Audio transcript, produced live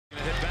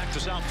to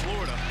South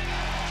Florida.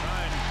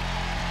 Try and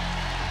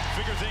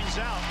figure things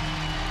out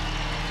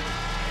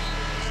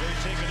as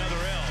they take another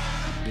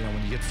L. You know,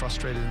 when you get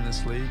frustrated in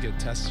this league, it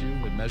tests you,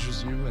 it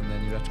measures you, and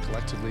then you have to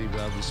collectively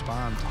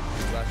respond.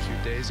 The last few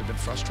days have been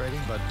frustrating,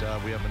 but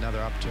we have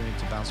another opportunity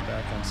to bounce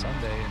back on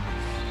Sunday, and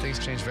things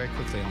change very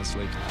quickly in this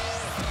league.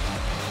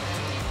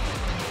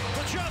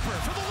 The jumper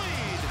for the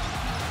lead.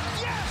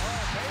 Yes!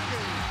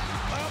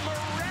 A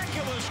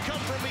miraculous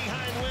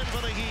come-from-behind win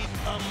for the Heat.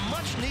 A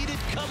much-needed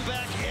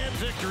comeback and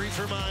victory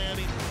for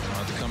Miami.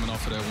 After coming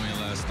off of that win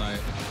last night,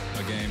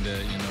 a game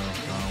that, you know,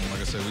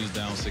 like I said, we was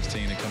down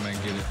 16 and come back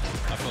and get it.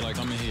 I feel like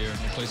coming here,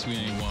 a place we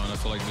ain't won, I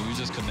feel like we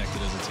just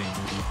connected as a team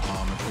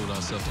and proved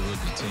ourselves a real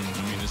good team.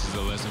 I mean, this is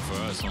a lesson for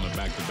us on the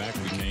back-to-back.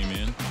 We came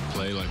in,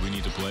 play like we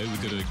need to play. We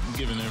could have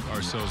given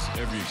ourselves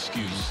every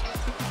excuse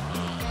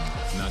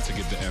not to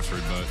get the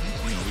effort, but,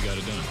 you know, we got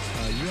it done.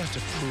 You have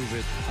to prove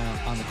it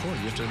on the court.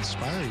 You have to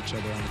inspire each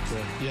other on the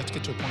court. You have to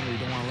get to a point where you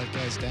don't want to let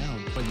guys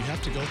down. But you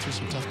have to go through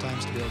some tough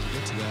times to be able to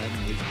get to that.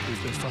 And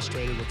we've been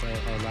frustrated with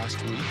our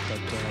last week,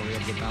 but we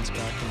have to bounce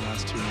back in the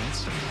last 2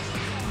 nights.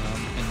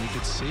 And you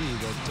could see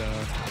that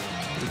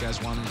the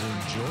guys wanted to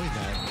enjoy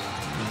that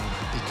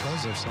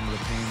because of some of the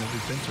pain that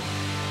we've been through.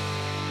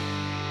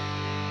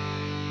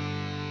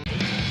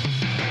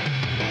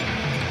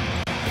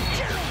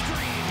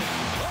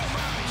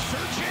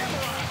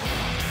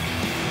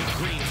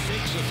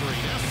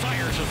 Now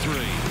fires a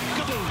three.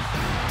 Kaboom!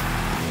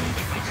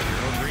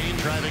 Gerald Green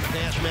driving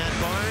past Matt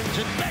Barnes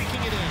and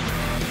banking it in.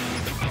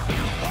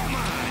 Oh my!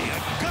 A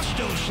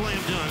gusto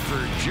slam dunk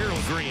for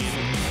Gerald Green.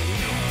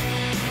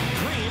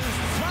 Green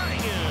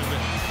flying in.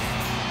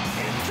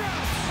 It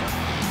drops.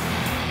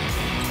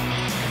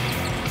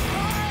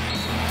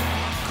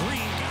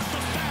 Green got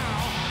the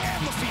foul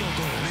and the field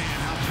goal. Man,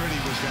 how pretty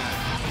was that?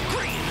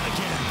 Green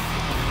again.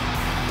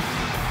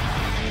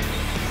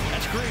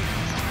 That's Green.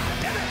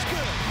 And that's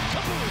good.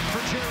 Kaboom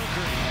for Gerald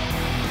Green.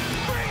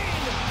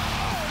 Green!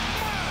 Oh,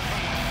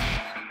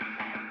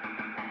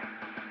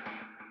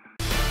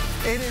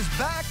 my! It is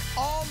back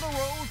on the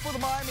road for the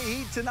Miami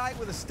Heat tonight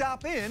with a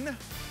stop in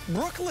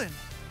Brooklyn.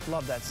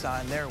 Love that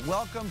sign there.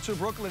 Welcome to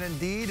Brooklyn,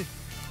 indeed.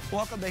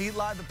 Welcome to Heat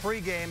Live, the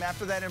pregame.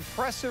 After that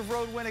impressive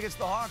road win against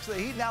the Hawks, the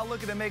Heat now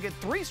looking to make it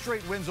 3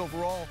 straight wins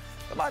overall.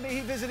 The Miami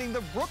Heat visiting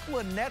the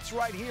Brooklyn Nets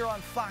right here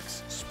on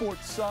Fox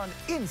Sports Sun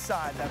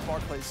inside that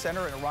Barclays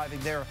Center, and arriving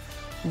there,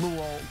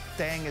 Luol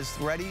Deng is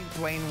ready.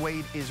 Dwayne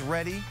Wade is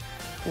ready.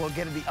 We'll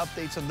get into the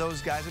updates on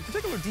those guys, in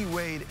particular D.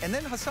 Wade. And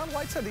then Hassan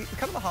Whiteside,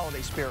 kind of the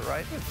holiday spirit,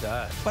 right? It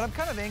does. But I'm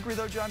kind of angry,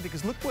 though, John,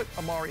 because look what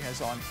AMAR'E has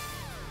on.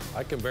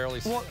 I can barely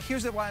see. Well,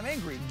 here's why I'm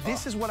angry.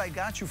 This is what I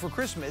got you for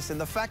Christmas, and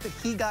the fact that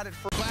he got it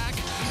for... Back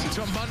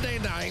to Monday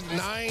night,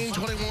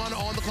 9:21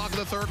 on the clock in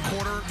the third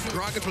quarter.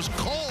 Dragic was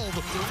called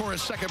for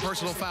his second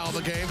personal foul of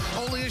the game.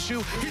 Only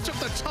issue, he took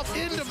the tough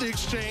end of the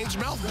exchange,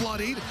 mouth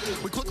bloodied.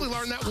 We quickly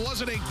learned that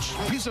wasn't a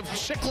piece of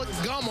chiclet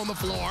gum on the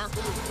floor.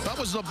 That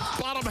was the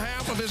bottom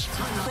half of his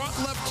front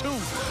left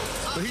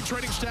tooth. The Heat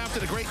training staff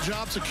did a great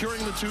job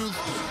securing the tooth,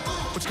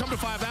 which, come to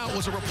find out,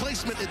 was a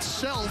replacement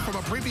itself from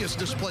a previous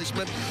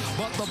displacement,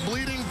 but the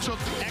bleeding took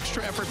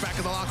extra effort back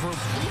in the locker room.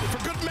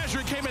 For good measure,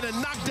 he came in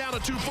and knocked down a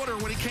 2-footer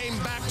when he came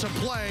back to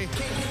play,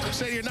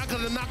 saying, "You're not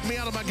going to knock me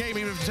out of my game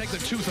even if you take the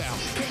tooth out."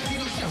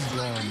 That's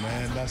blowing,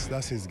 man.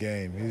 That's his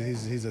game.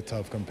 He's a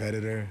tough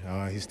competitor.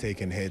 He's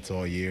taken hits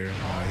all year.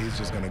 He's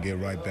just going to get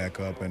right back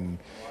up, and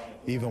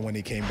even when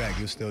he came back,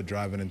 he was still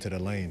driving into the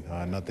lane.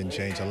 Nothing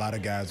changed. A lot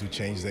of guys who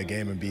change their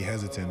game and be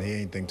hesitant, he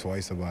ain't think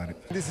twice about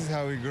it. This is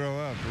how we grow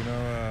up, you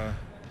know.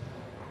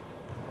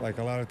 Like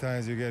a lot of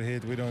times you get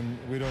hit, we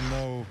don't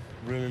know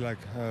really like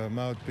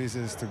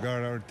mouthpieces to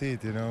guard our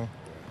teeth, you know,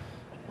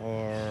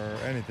 or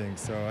anything.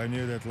 So I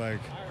knew that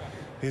like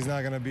he's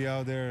not gonna be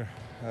out there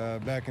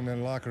back in the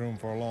locker room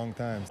for a long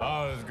time.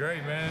 Oh, it was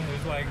great, man.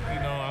 It's like,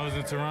 you know, I was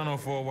in Toronto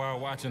for a while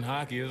watching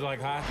hockey. It was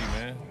like hockey,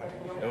 man.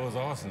 It was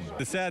awesome.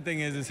 The sad thing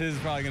is his is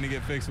probably gonna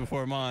get fixed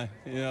before mine,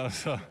 you know.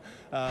 So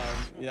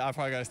yeah, I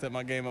probably gotta step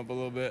my game up a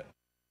little bit.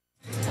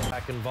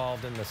 Back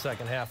involved in the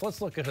second half.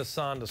 Let's look at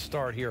Hassan to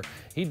start here.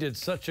 He did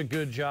such a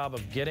good job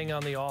of getting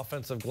on the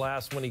offensive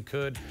glass when he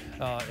could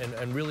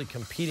and really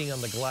competing on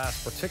the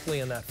glass, particularly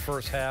in that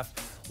first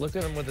half. Look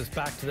at him with his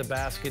back to the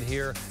basket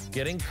here,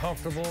 getting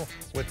comfortable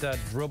with that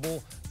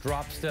dribble,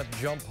 drop step,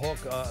 jump hook,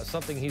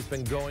 something he's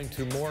been going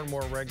to more and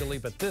more regularly,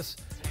 but this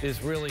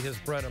is really his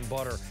bread and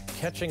butter.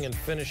 Catching and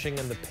finishing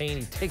in the paint.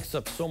 He takes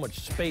up so much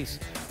space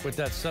with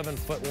that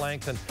 7-foot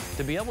length, and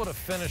to be able to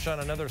finish on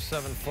another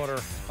 7-footer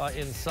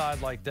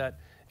inside like that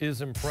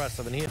is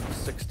impressive. And he is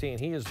 16.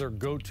 He is their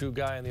go-to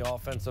guy in the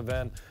offensive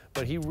end.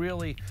 but he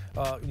really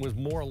was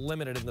more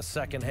limited in the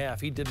second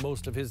half. He did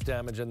most of his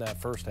damage in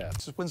that first half.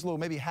 Winslow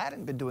maybe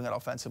hadn't been doing it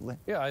offensively.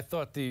 Yeah, I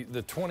thought the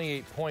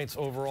 28 points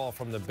overall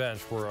from the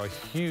bench were a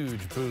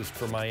huge boost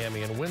for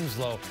Miami, and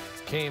Winslow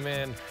came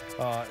in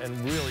and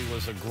really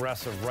was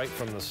aggressive right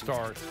from the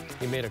start.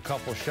 He made a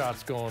couple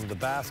shots going to the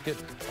basket,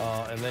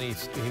 and then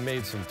he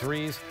made some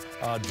threes.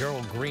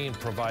 Gerald Green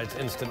provides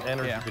instant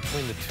energy.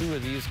 Between the two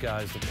of these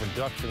guys, the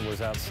production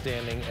was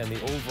outstanding, and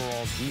the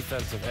overall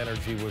defensive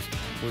energy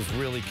was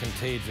really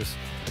contagious.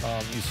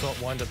 You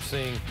wind up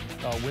seeing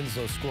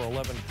Winslow score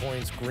 11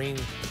 points, Green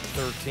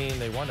 13.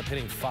 They wound up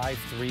hitting 5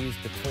 threes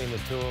between the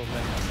two of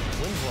them.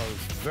 And Winslow is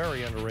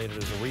very underrated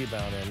as a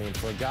rebounder. I mean,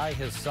 for a guy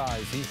his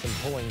size, he's been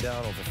pulling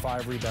down over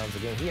 5 rebounds a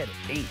game. He had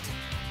 8.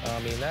 I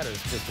mean, that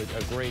is just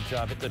a great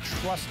job. The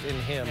trust in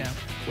him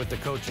with the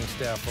coaching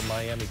staff from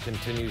Miami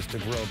continues to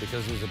grow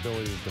because of his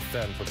ability to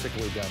defend,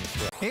 particularly down the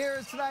stretch. Here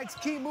is tonight's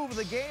key move of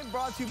the game,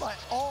 brought to you by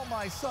All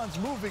My Sons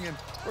Moving. And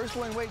where's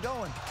Dwayne Wade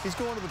going? He's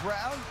going to the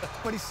ground,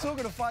 but he's still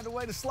going to find a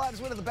way to slide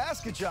his way to the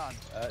basket, John.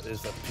 That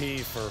is a P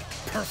for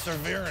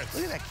perseverance.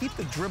 Look at that. Keep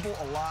the dribble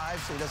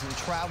alive so he doesn't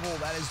travel.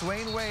 That is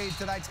Dwayne Wade,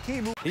 tonight's key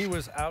move. He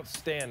was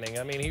outstanding.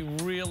 I mean, he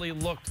really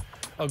looked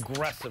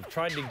aggressive,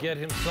 tried to get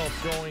himself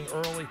going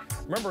early.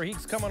 Remember,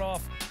 he's coming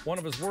off one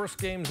of his worst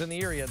games in the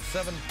year. He had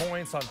 7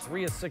 points on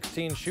 3 of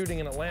 16 shooting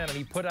in Atlanta, and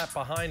he put that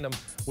behind him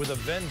with a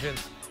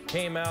vengeance.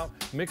 Came out,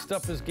 mixed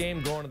up his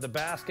game, going to the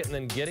basket, and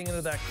then getting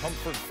into that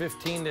comfort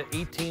 15 to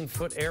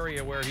 18-foot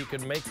area where he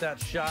could make that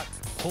shot,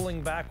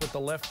 pulling back with the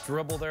left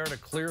dribble there to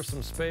clear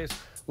some space.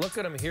 Look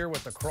at him here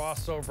with the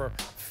crossover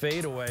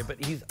fadeaway,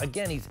 but he's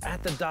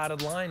at the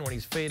dotted line when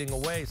he's fading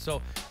away,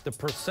 so the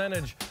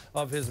percentage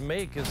of his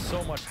make is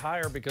so much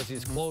higher because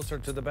he's closer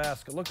to the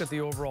basket. Look at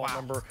the overall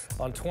number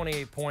on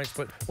 28 points,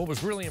 but what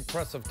was really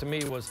impressive to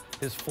me was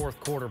his fourth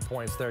quarter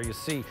points there. You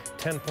see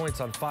 10 points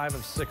on 5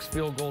 of 6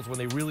 field goals when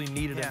they really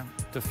needed him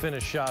to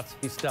finish shots.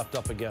 He stepped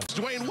up again.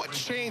 Dwayne, what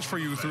changed for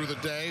you through the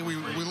day? We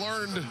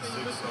learned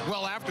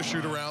well after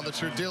shoot-around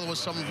that you're dealing with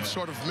some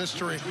sort of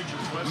mystery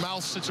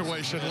mouth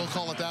situation. We'll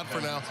call it that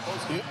for now.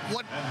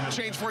 What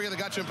changed for you that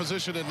got you in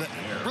position and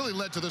really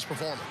led to this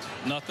performance?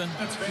 Nothing.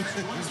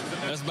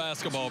 That's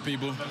basketball,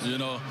 people. You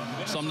know,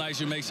 some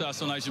nights you make shots,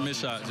 some nights you miss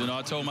shots. You know,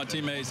 I told my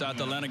teammates at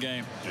the Atlanta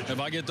game,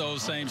 if I get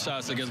those same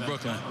shots against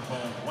Brooklyn,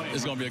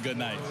 it's going to be a good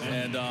night.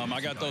 And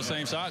I got those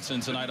same shots,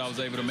 and tonight I was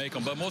able to make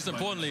them. But most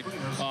importantly,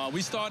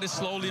 we started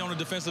slowly on the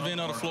defensive end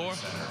of the floor,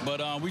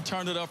 but we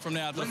turned it up from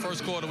there. After the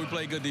first quarter, we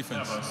played good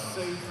defense.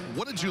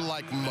 What did you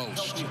like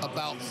most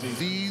about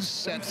these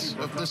sets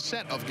of this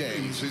set of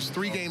games, these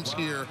 3 games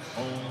here,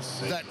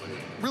 that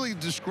really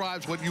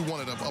describes what you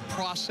wanted, a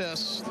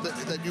process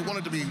that you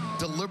wanted to be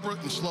deliberate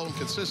and slow and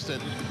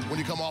consistent when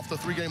you come off the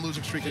 3-game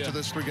losing streak into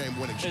this 3-game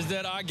winning streak? Is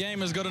that our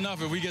game is good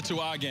enough if we get to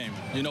our game.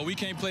 You know, we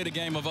can't play the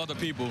game of other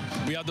people.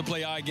 We have to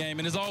play our game,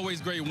 and it's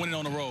always great winning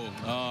on the road.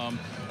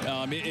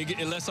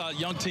 It lets our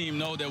young team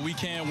know that we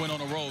can win on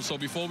the road. So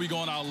before we go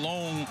on our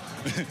long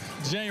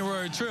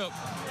January trip,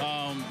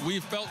 we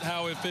felt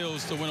how it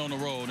feels to win on the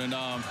road. And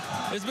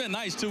it's been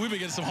nice, too. We've been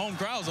getting some home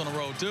crowds on the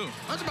road, too.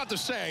 I was about to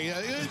say,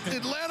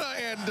 Atlanta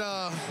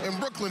and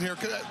Brooklyn here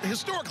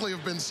historically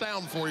have been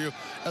sound for you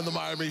and the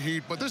Miami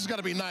Heat, but this has got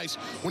to be nice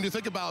when you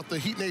think about the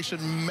Heat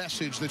Nation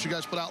message that you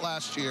guys put out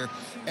last year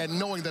and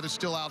knowing that it's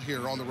still out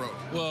here on the road.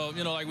 Well,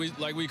 you know,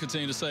 like we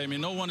continue to say, I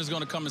mean, no one is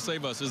going to come and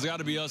save us. It's got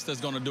to be us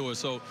that's going to do it.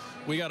 So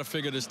we got to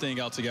figure this thing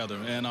out together.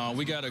 And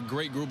we got a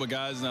great group of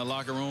guys in that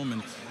locker room.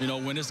 And, you know,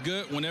 when it's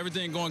good, when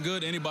everything's going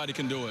good, anybody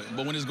can do it.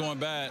 But when it's going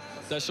bad,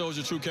 that shows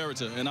your true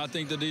character. And I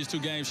think that these 2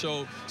 games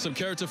show some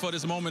character for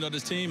this moment of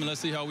this team, and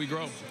let's see how we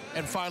grow.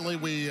 And finally,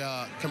 we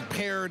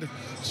compared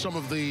some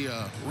of the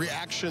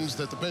reactions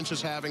that the bench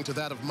is having to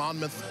that of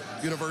Monmouth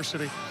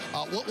University.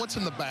 What's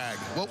in the bag?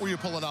 What were you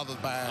pulling out of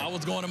the bag? I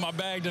was going in my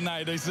bag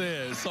tonight, they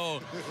said.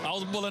 So I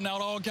was pulling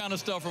out all kind of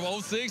stuff from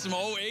 06, from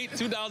 08,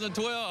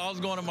 2012. I was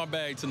going in my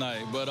bag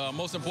tonight. But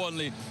most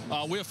importantly,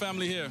 we're a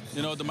family here,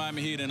 you know, at the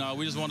Miami Heat. And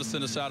we just want to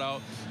send a shout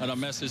out and a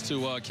message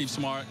to Keith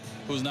Smart,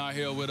 who's not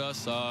here with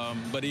us,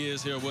 but he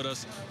is here with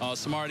us.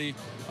 Smarty,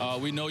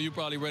 we know you're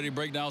probably ready to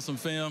break down some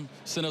film,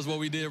 send us what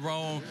we did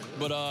wrong,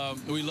 but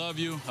we love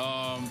you,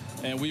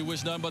 and we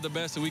wish nothing but the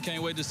best, and we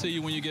can't wait to see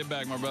you when you get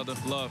back, my brother.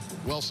 Love.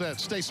 Well said.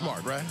 Stay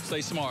smart, right?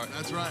 Stay smart.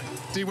 That's right.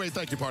 D-Wade,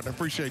 thank you, partner.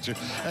 Appreciate you.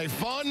 A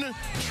fun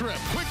trip.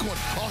 Quick one.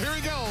 Oh, here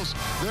he goes.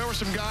 There were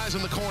some guys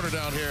in the corner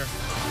down here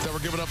that were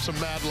giving up some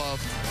mad love,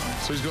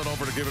 so he's going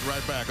over to give it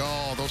right back.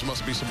 Oh, those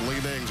must be some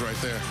leanings right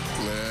there.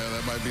 Yeah,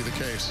 that might be the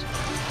case.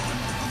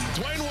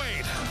 Dwayne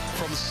Wade,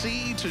 from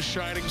sea to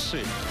shining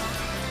sea,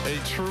 a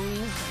true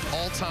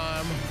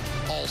all-time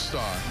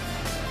all-star,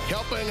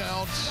 helping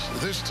out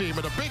this team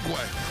in a big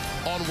way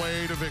on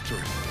way to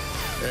victory.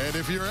 And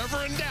if you're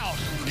ever in doubt,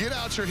 get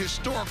out your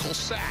historical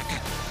sack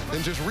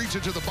and just reach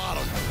it to the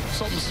bottom.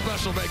 Something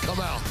special may come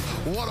out.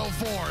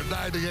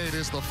 104-98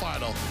 is the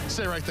final.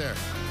 Stay right there.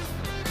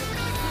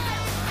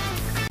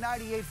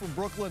 98 from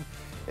Brooklyn.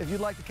 If you'd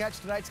like to catch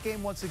tonight's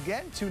game once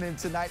again, tune in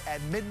tonight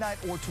at midnight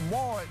or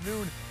tomorrow at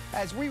noon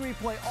as we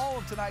replay all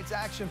of tonight's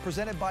action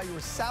presented by your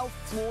South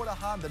Florida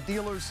Honda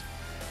dealers.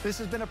 This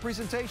has been a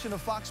presentation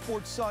of Fox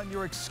Sports Sun,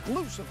 your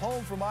exclusive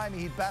home for Miami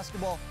Heat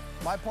basketball.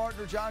 My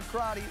partner, John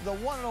Crotty, the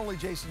one and only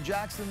Jason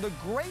Jackson, the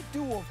great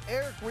duo of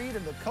Eric Reed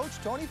and the coach,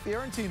 Tony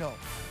Fiorentino.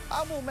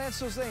 I'm Will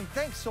Manso saying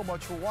thanks so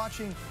much for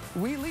watching.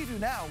 We leave you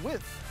now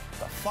with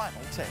the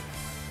final take.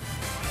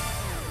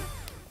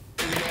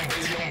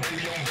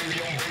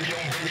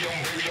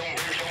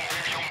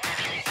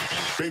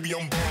 Baby,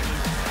 I'm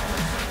ballin'.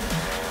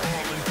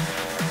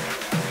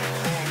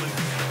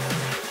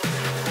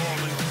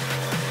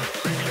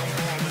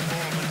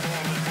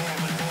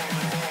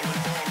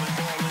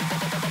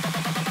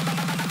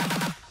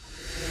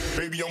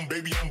 Baby,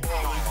 I'm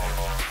ballin'.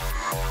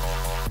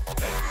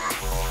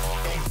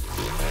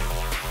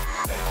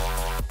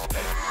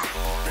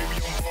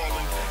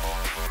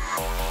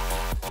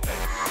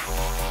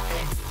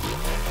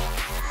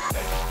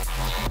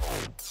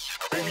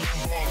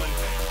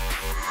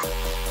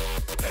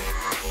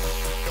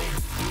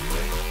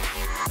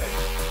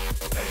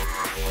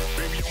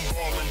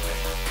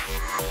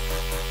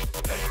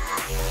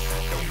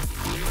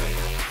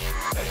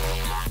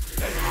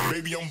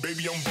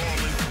 Baby, I'm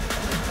ballin'.